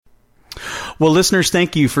Well, listeners,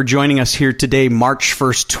 thank you for joining us here today, March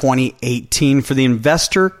 1st, 2018, for the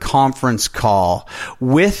Investor Conference Call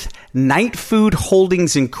with Nightfood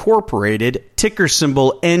Holdings Incorporated, ticker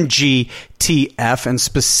symbol NGTF, and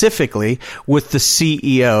specifically with the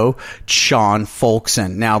CEO, Sean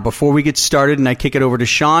Folkson. Now, before we get started and I kick it over to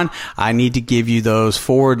Sean, I need to give you those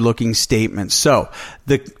forward-looking statements. So,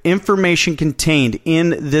 the information contained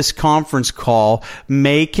in this conference call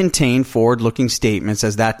may contain forward-looking statements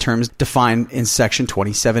as that term is defined in Section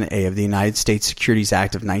 27A of the United States Securities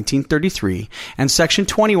Act of 1933 and Section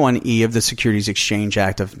 21E of the Securities Exchange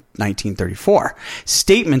Act of 1934.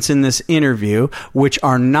 Statements in this interview, which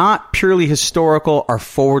are not purely historical, are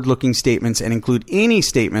forward-looking statements and include any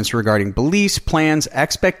statements regarding beliefs, plans,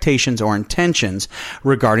 expectations, or intentions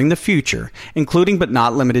regarding the future, including but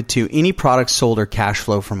not limited to any products sold or cash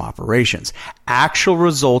flow from operations. Actual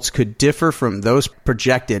results could differ from those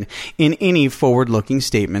projected in any forward-looking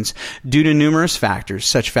statements due to numerous factors.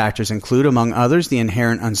 Such factors include, among others, the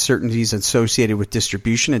inherent uncertainties associated with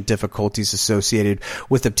distribution and difficulties associated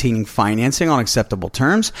with obtaining financing on acceptable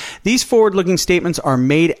terms. These forward-looking statements are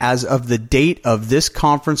made as of the date of this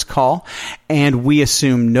conference call, and we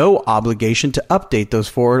assume no obligation to update those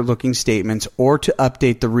forward-looking statements or to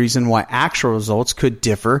update the reason why actual results could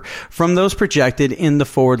differ from those projected in the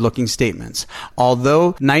forward-looking statements.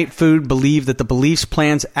 Although Nightfood believe that the beliefs,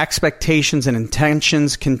 plans, expectations, and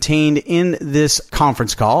intentions contained in this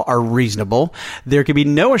conference call are reasonable, there can be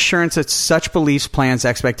no assurance that such beliefs, plans,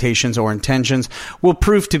 expectations, or intentions will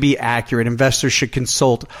prove to be accurate. Investors should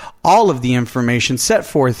consult all of the information set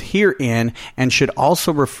forth herein and should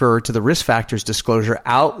also refer to the risk factors disclosure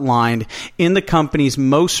outlined in the company's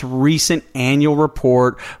most recent annual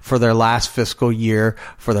report for their last fiscal year,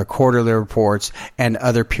 for their quarterly reports, and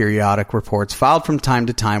other periodic reports filed from time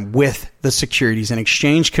to time with the Securities and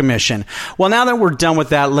Exchange Commission. Well, now that we're done with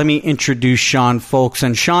that, let me introduce Sean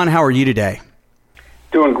Folkson. Sean, how are you today?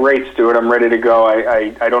 Doing great, Stuart. I'm ready to go.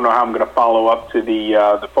 I don't know how I'm going to follow up to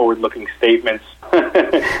the forward-looking statements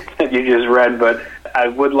that you just read, but I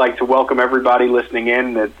would like to welcome everybody listening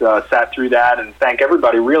in that sat through that and thank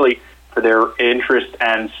everybody really for their interest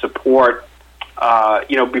and support.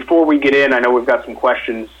 Before we get in, I know we've got some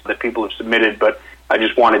questions that people have submitted, but I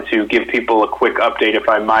just wanted to give people a quick update, if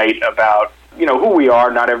I might, about who we are.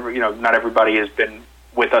 Not everybody has been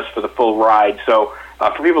with us for the full ride. So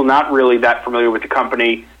for people not really that familiar with the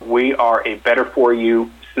company, we are a better-for-you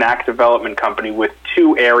snack development company with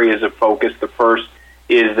two areas of focus. The first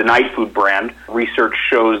is the Nightfood brand. Research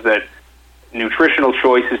shows that nutritional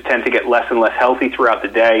choices tend to get less and less healthy throughout the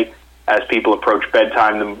day as people approach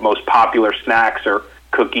bedtime. The most popular snacks are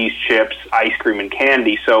cookies, chips, ice cream, and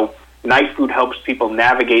candy. So Nightfood helps people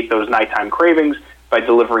navigate those nighttime cravings by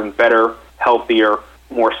delivering better, healthier,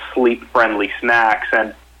 more sleep-friendly snacks.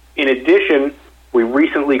 And in addition, we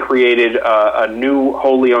recently created a new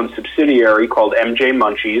wholly owned subsidiary called MJ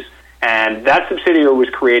Munchies, and that subsidiary was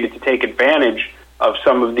created to take advantage of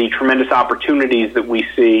some of the tremendous opportunities that we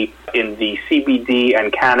see in the CBD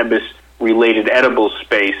and cannabis-related edibles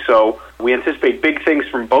space. So we anticipate big things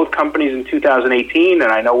from both companies in 2018,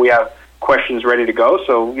 and I know we have questions ready to go,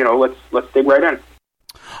 so let's dig right in.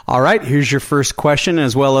 All right, here's your first question,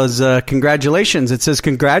 as well as congratulations. It says,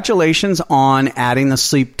 congratulations on adding the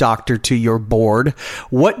sleep doctor to your board.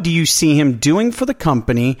 What do you see him doing for the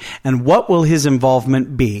company, and what will his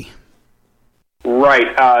involvement be?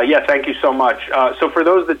 Right. Thank you so much. So for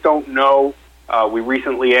those that don't know, we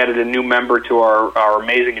recently added a new member to our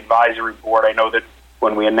amazing advisory board. I know that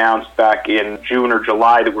when we announced back in June or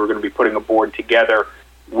July that we were going to be putting a board together,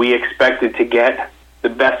 we expected to get the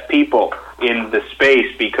best people in the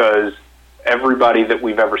space because everybody that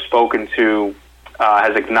we've ever spoken to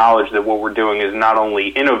has acknowledged that what we're doing is not only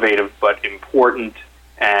innovative but important.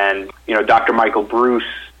 And, Dr. Michael Bruce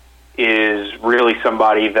is really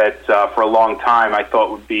somebody that for a long time I thought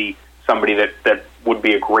would be somebody that would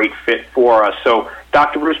be a great fit for us. So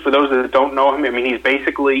Dr. Bruce, for those that don't know him, he's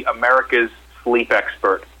basically America's sleep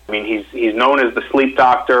expert. He's known as the sleep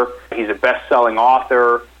doctor. He's a best-selling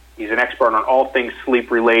author. He's an expert on all things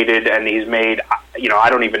sleep-related, and he's made, I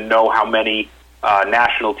don't even know how many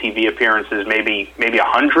national TV appearances, maybe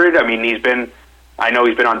 100. I know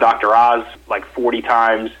he's been on Dr. Oz like 40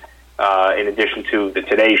 times, in addition to the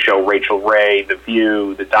Today Show, Rachel Ray, The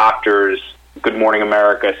View, The Doctors, Good Morning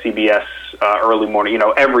America, CBS Early Morning,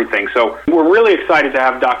 everything. So we're really excited to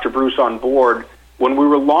have Dr. Bruce on board. When we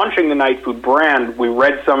were launching the Nightfood brand, we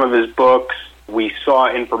read some of his books. We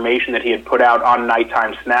saw information that he had put out on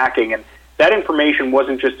nighttime snacking, and that information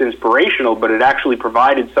wasn't just inspirational, but it actually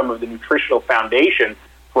provided some of the nutritional foundation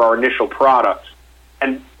for our initial products.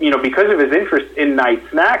 And, because of his interest in night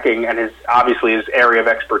snacking and obviously his area of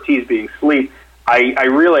expertise being sleep, I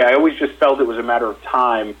always just felt it was a matter of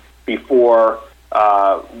time before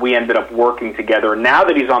we ended up working together. And now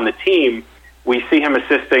that he's on the team, we see him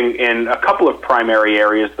assisting in a couple of primary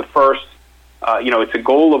areas. The first, it's a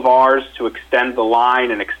goal of ours to extend the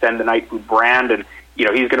line and extend the Nightfood brand. And,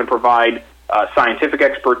 he's going to provide scientific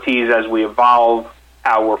expertise as we evolve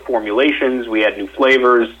our formulations. We add new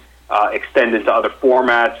flavors, extend into other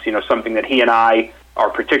formats. Something that he and I are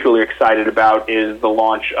particularly excited about is the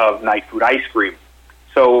launch of Nightfood ice cream.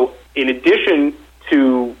 So in addition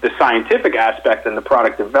to the scientific aspect and the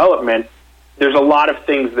product development, there's a lot of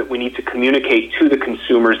things that we need to communicate to the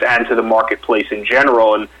consumers and to the marketplace in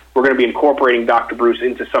general, and we're going to be incorporating Dr. Bruce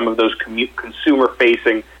into some of those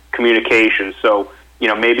consumer-facing communications. So,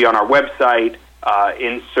 maybe on our website,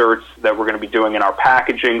 inserts that we're going to be doing in our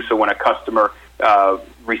packaging, so when a customer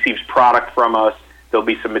receives product from us, there'll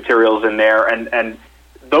be some materials in there, and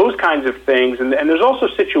those kinds of things. And there's also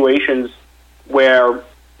situations where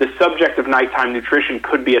the subject of nighttime nutrition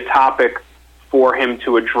could be a topic for him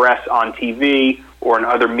to address on TV or in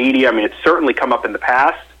other media. I mean, it's certainly come up in the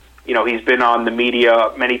past. He's been on the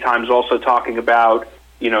media many times also talking about,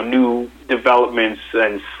 new developments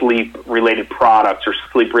and sleep-related products or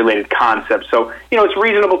sleep-related concepts. So, it's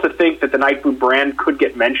reasonable to think that the Nightfood brand could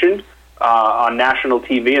get mentioned on national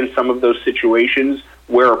TV in some of those situations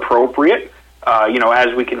where appropriate,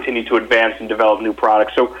 as we continue to advance and develop new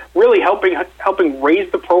products. So really helping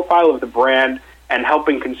raise the profile of the brand and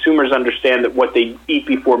helping consumers understand that what they eat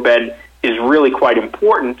before bed is really quite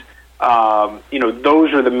important.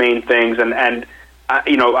 Those are the main things. And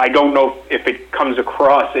I don't know if it comes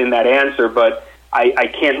across in that answer, but I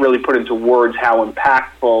can't really put into words how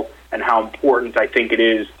impactful and how important I think it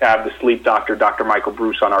is to have the sleep doctor, Dr. Michael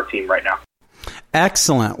Bruce, on our team right now.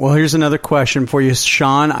 Excellent. Well, here's another question for you,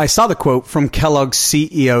 Sean. I saw the quote from Kellogg's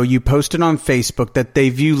CEO. You posted on Facebook that they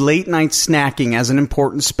view late night snacking as an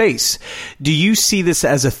important space. Do you see this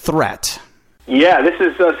as a threat? Yeah, this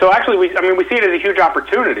is so. Actually, we see it as a huge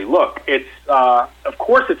opportunity. Look, it's of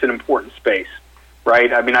course it's an important space,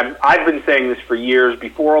 right? I mean, I've been saying this for years.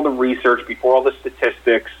 Before all the research, before all the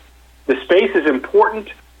statistics, the space is important.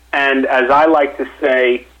 And as I like to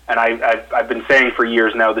say, and I've been saying for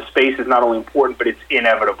years now, the space is not only important, but it's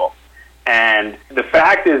inevitable. And the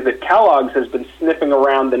fact is that Kellogg's has been sniffing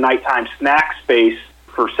around the nighttime snack space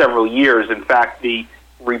for several years. In fact, the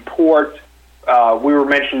report, we were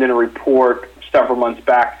mentioned in a report several months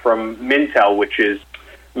back from Mintel,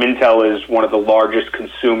 Mintel is one of the largest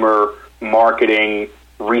consumer marketing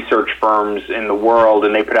research firms in the world,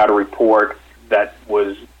 and they put out a report that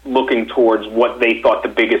was looking towards what they thought the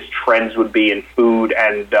biggest trends would be in food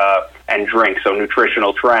and drink, so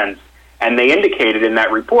nutritional trends. And they indicated in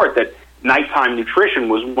that report that nighttime nutrition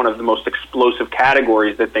was one of the most explosive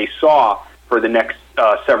categories that they saw for the next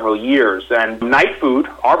several years. And Nightfood,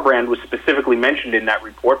 our brand, was specifically mentioned in that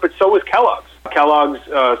report, but so was Kellogg's. Kellogg's,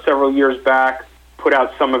 several years back, put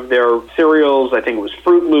out some of their cereals. I think it was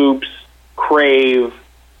Fruit Loops, Crave,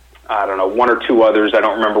 I don't know, one or two others. I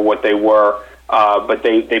don't remember what they were. But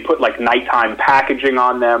they put like nighttime packaging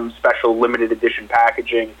on them, special limited edition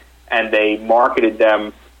packaging, and they marketed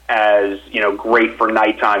them as, great for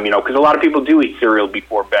nighttime, because a lot of people do eat cereal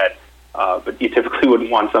before bed, but you typically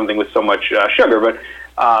wouldn't want something with so much sugar. But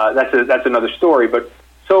that's another story. But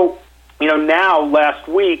so, now last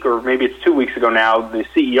week, or maybe it's 2 weeks ago now, the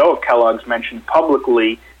CEO of Kellogg's mentioned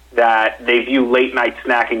publicly that they view late night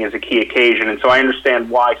snacking as a key occasion. And so I understand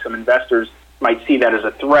why some investors might see that as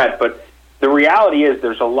a threat, but the reality is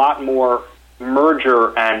there's a lot more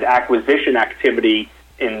merger and acquisition activity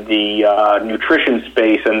in the nutrition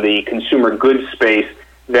space and the consumer goods space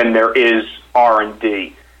than there is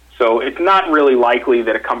R&D. So it's not really likely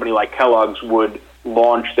that a company like Kellogg's would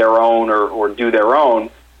launch their own or do their own.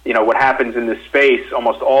 What happens in this space,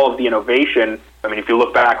 almost all of the innovation, I mean, if you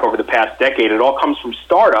look back over the past decade, it all comes from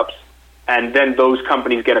startups, and then those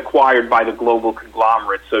companies get acquired by the global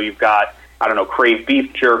conglomerates. So you've got, Crave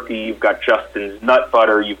Beef Jerky, you've got Justin's Nut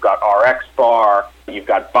Butter, you've got RX Bar, you've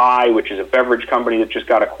got Bai, which is a beverage company that just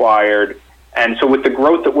got acquired. And so with the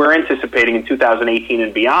growth that we're anticipating in 2018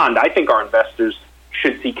 and beyond, I think our investors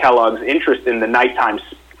should see Kellogg's interest in the nighttime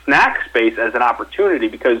snack space as an opportunity,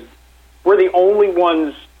 because we're the only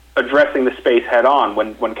ones addressing the space head on.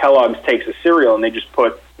 When Kellogg's takes a cereal and they just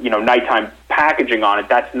put, nighttime packaging on it,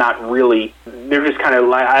 that's not really, they're just kind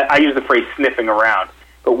of, I use the phrase sniffing around.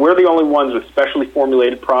 But we're the only ones with specially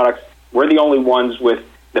formulated products. We're the only ones with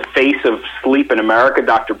the face of sleep in America,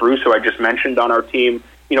 Dr. Bruce, who I just mentioned on our team.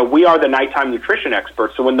 We are the nighttime nutrition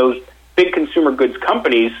experts. So when those big consumer goods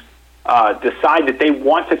companies decide that they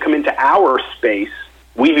want to come into our space,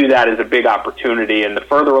 we view that as a big opportunity. And the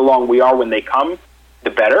further along we are when they come, the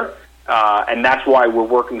better. And that's why we're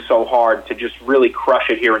working so hard to just really crush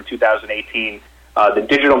it here in 2018. The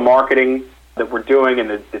digital marketing that we're doing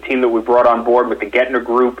and the team that we brought on board with the Gettner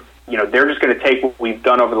Group, they're just going to take what we've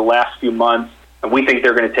done over the last few months, and we think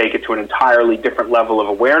they're going to take it to an entirely different level of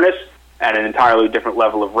awareness and an entirely different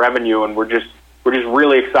level of revenue. And we're just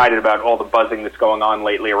really excited about all the buzzing that's going on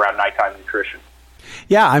lately around nighttime nutrition.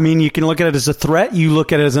 Yeah, I mean, you can look at it as a threat. You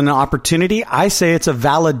look at it as an opportunity. I say it's a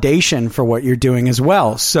validation for what you're doing as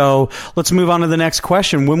well. So let's move on to the next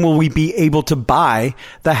question. When will we be able to buy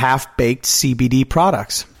the half-baked CBD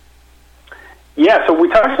products? Yeah, so we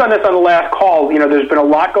touched on this on the last call. There's been a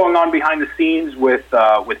lot going on behind the scenes with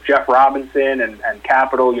Jeff Robinson and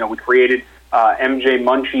Capital. We created MJ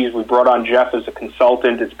Munchies. We brought on Jeff as a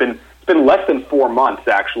consultant. It's been less than 4 months,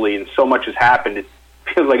 actually, and so much has happened. It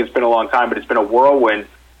feels like it's been a long time, but it's been a whirlwind.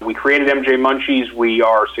 We created MJ Munchies. We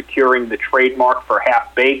are securing the trademark for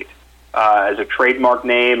Half Baked as a trademark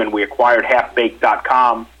name, and we acquired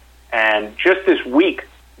halfbaked.com. And just this week,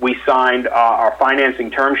 we signed our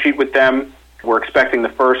financing term sheet with them. We're expecting the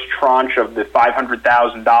first tranche of the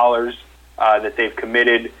 $500,000 that they've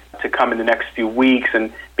committed to come in the next few weeks.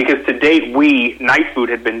 And because to date, Nightfood,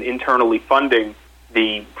 had been internally funding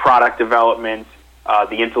the product development,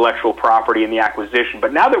 the intellectual property, and the acquisition.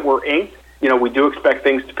 But now that we're inked, we do expect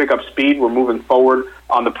things to pick up speed. We're moving forward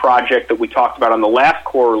on the project that we talked about on the last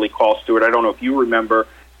quarterly call, Stuart. I don't know if you remember.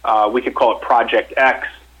 We could call it Project X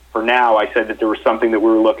for now. I said that there was something that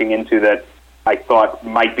we were looking into that I thought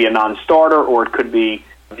might be a non-starter, or it could be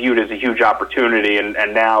viewed as a huge opportunity. And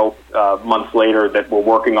now, months later, that we're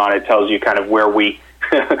working on it tells you kind of where we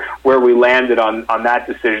landed on that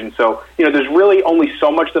decision. So, there's really only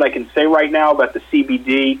so much that I can say right now about the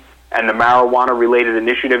CBD and the marijuana-related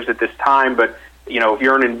initiatives at this time. But, if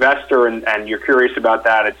you're an investor and you're curious about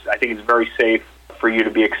that, I think it's very safe for you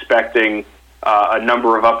to be expecting a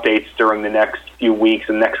number of updates during the next few weeks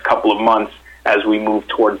and next couple of months as we move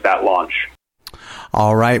towards that launch.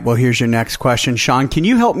 All right. Well, here's your next question. Sean, can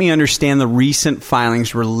you help me understand the recent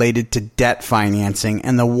filings related to debt financing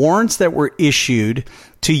and the warrants that were issued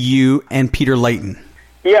to you and Peter Layton?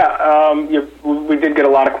 Yeah, we did get a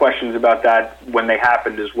lot of questions about that when they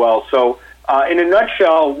happened as well. So in a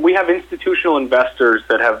nutshell, we have institutional investors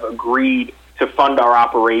that have agreed to fund our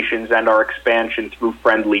operations and our expansion through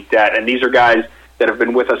friendly debt. And these are guys that have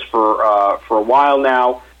been with us for a while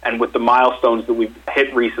now. And with the milestones that we've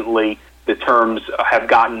hit recently, the terms have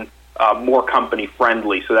gotten more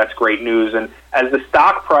company-friendly, so that's great news. And as the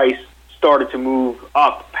stock price started to move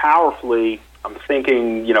up powerfully, I'm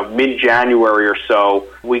thinking, mid-January or so,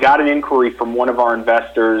 we got an inquiry from one of our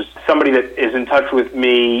investors, somebody that is in touch with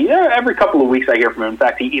me every couple of weeks. I hear from him. In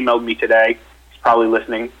fact, he emailed me today. He's probably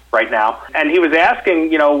listening right now. And he was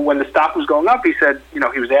asking, when the stock was going up, he said, he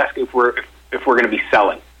was asking if we're going to be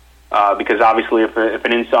selling. Because obviously if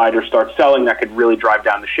an insider starts selling, that could really drive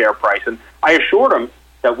down the share price. And I assured him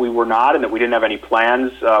that we were not and that we didn't have any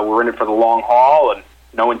plans. We're in it for the long haul and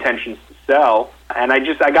no intentions to sell. And I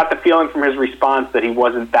got the feeling from his response that he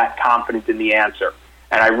wasn't that confident in the answer.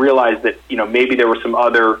 And I realized that, maybe there were some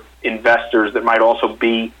other investors that might also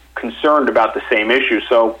be concerned about the same issue.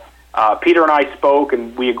 So Peter and I spoke,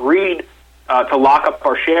 and we agreed to lock up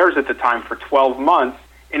our shares at the time for 12 months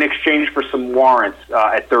in exchange for some warrants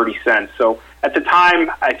at 30 cents. So at the time,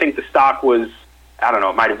 I think the stock was, I don't know,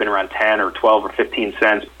 it might have been around 10 or 12 or 15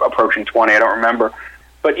 cents, approaching 20, I don't remember.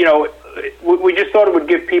 But, we just thought it would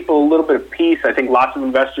give people a little bit of peace. I think lots of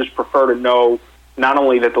investors prefer to know not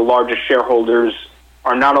only that the largest shareholders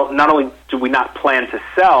are not only do we not plan to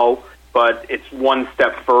sell, but it's one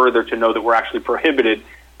step further to know that we're actually prohibited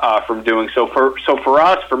from doing so. For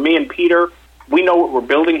us, for me and Peter, we know what we're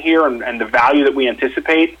building here and the value that we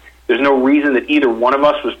anticipate. There's no reason that either one of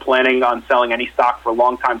us was planning on selling any stock for a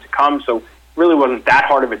long time to come, so it really wasn't that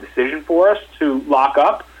hard of a decision for us to lock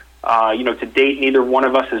up. To date, neither one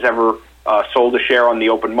of us has ever sold a share on the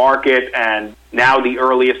open market, and now the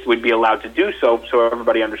earliest we'd be allowed to do so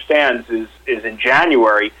everybody understands, is in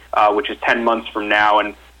January, which is 10 months from now.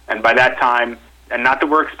 And by that time, and not that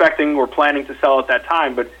we're expecting or planning to sell at that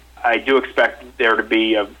time, but I do expect there to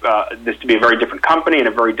be this to be a very different company and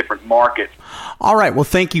a very different market. All right. Well,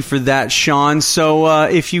 thank you for that, Sean. So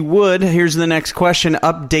if you would, here's the next question.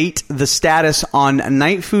 Update the status on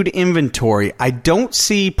Nightfood inventory. I don't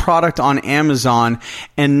see product on Amazon,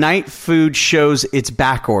 and Nightfood shows it's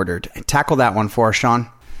back-ordered. Tackle that one for us, Sean.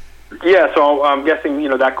 Yeah, so I'm guessing,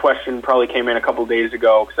 that question probably came in a couple days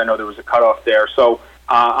ago because I know there was a cutoff there. So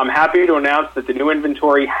I'm happy to announce that the new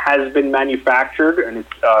inventory has been manufactured and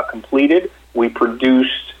it's completed. We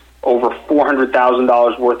produced over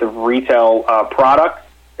 $400,000 worth of retail product.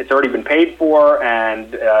 It's already been paid for,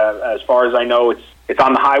 and as far as I know, it's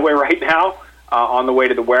on the highway right now, on the way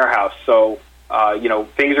to the warehouse. So,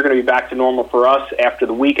 things are going to be back to normal for us after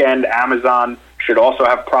the weekend. Amazon should also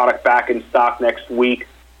have product back in stock next week.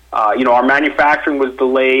 Our manufacturing was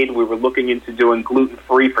delayed. We were looking into doing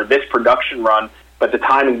gluten-free for this production run, but the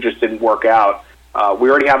timing just didn't work out. We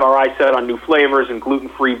already have our eyes set on new flavors and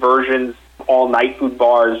gluten-free versions, all Nightfood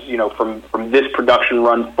bars, from this production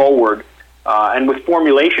run forward. And with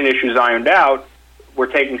formulation issues ironed out,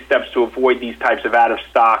 we're taking steps to avoid these types of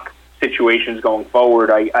out-of-stock situations going forward.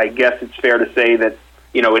 I guess it's fair to say that,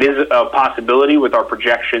 it is a possibility with our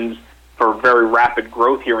projections for very rapid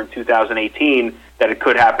growth here in 2018 that it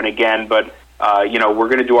could happen again. But, we're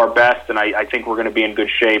going to do our best, and I think we're going to be in good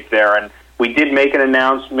shape there. And we did make an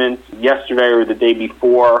announcement yesterday or the day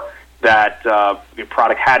before that the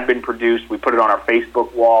product had been produced. We put it on our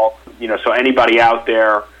Facebook wall, so anybody out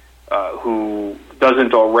there who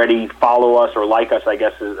doesn't already follow us or like us, I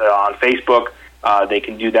guess, on Facebook, they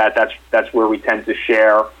can do that. That's where we tend to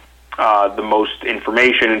share the most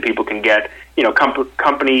information, and people can get,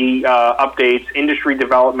 company updates, industry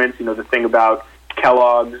developments, the thing about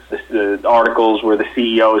Kellogg's, the articles where the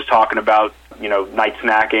CEO is talking about, night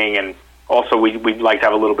snacking, and also we'd like to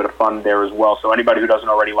have a little bit of fun there as well. So anybody who doesn't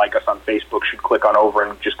already like us on Facebook should click on over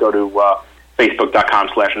and just go to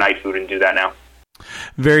facebook.com/nightfood and do that now.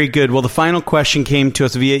 Very good. Well, the final question came to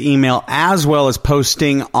us via email as well as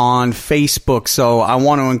posting on Facebook. So I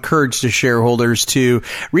want to encourage the shareholders to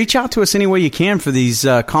reach out to us any way you can for these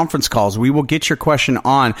conference calls. We will get your question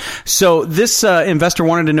on. So this investor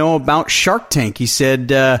wanted to know about Shark Tank. He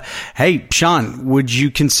said, hey, Sean, would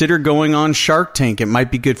you consider going on Shark Tank? It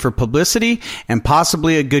might be good for publicity and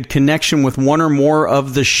possibly a good connection with one or more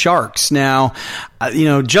of the sharks. Now,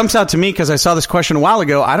 jumps out to me because I saw this question a while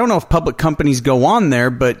ago. I don't know if public companies go on there,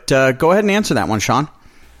 but go ahead and answer that one, Sean.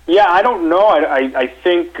 Yeah, I don't know. I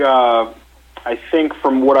think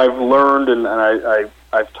from what I've learned, and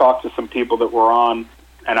I've talked to some people that were on,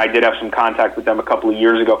 and I did have some contact with them a couple of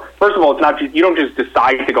years ago. First of all, it's not just, you don't just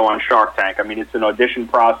decide to go on Shark Tank. I mean, it's an audition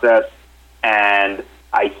process, and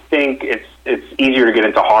I think it's easier to get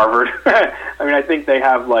into Harvard. I mean, I think they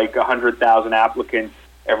have like 100,000 applicants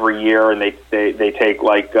every year, and they take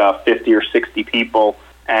like 50 or 60 people.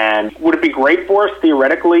 And would it be great for us?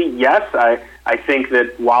 Theoretically, yes. I think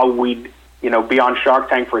that while we'd be on Shark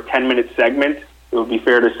Tank for a 10-minute segment, it would be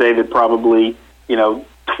fair to say that probably $20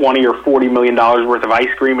 or $40 million worth of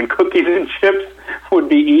ice cream and cookies and chips would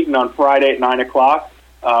be eaten on Friday at 9:00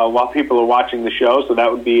 while people are watching the show. So that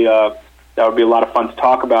would be a lot of fun to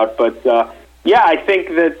talk about. But yeah, I think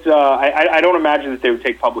that I don't imagine that they would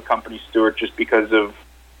take public companies, Stuart, just because of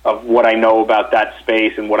what I know about that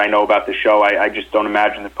space and what I know about the show. I just don't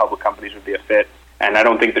imagine that public companies would be a fit. And I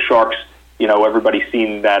don't think the Sharks, everybody's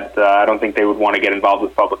seen that. I don't think they would want to get involved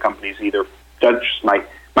with public companies either. That's just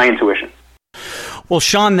my intuition. Well,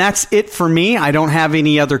 Sean, that's it for me. I don't have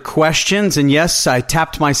any other questions. And yes, I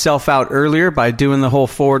tapped myself out earlier by doing the whole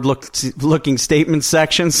forward-looking statement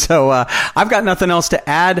section. So I've got nothing else to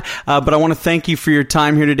add, but I want to thank you for your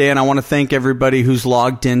time here today. And I want to thank everybody who's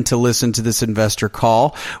logged in to listen to this investor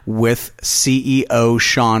call with CEO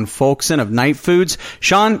Sean Folkson of Nightfoods.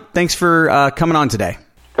 Sean, thanks for coming on today.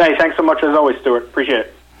 Hey, thanks so much as always, Stuart. Appreciate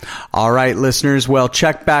it. All right, listeners. Well,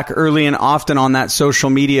 check back early and often on that social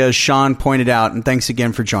media, as Sean pointed out. And thanks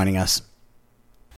again for joining us.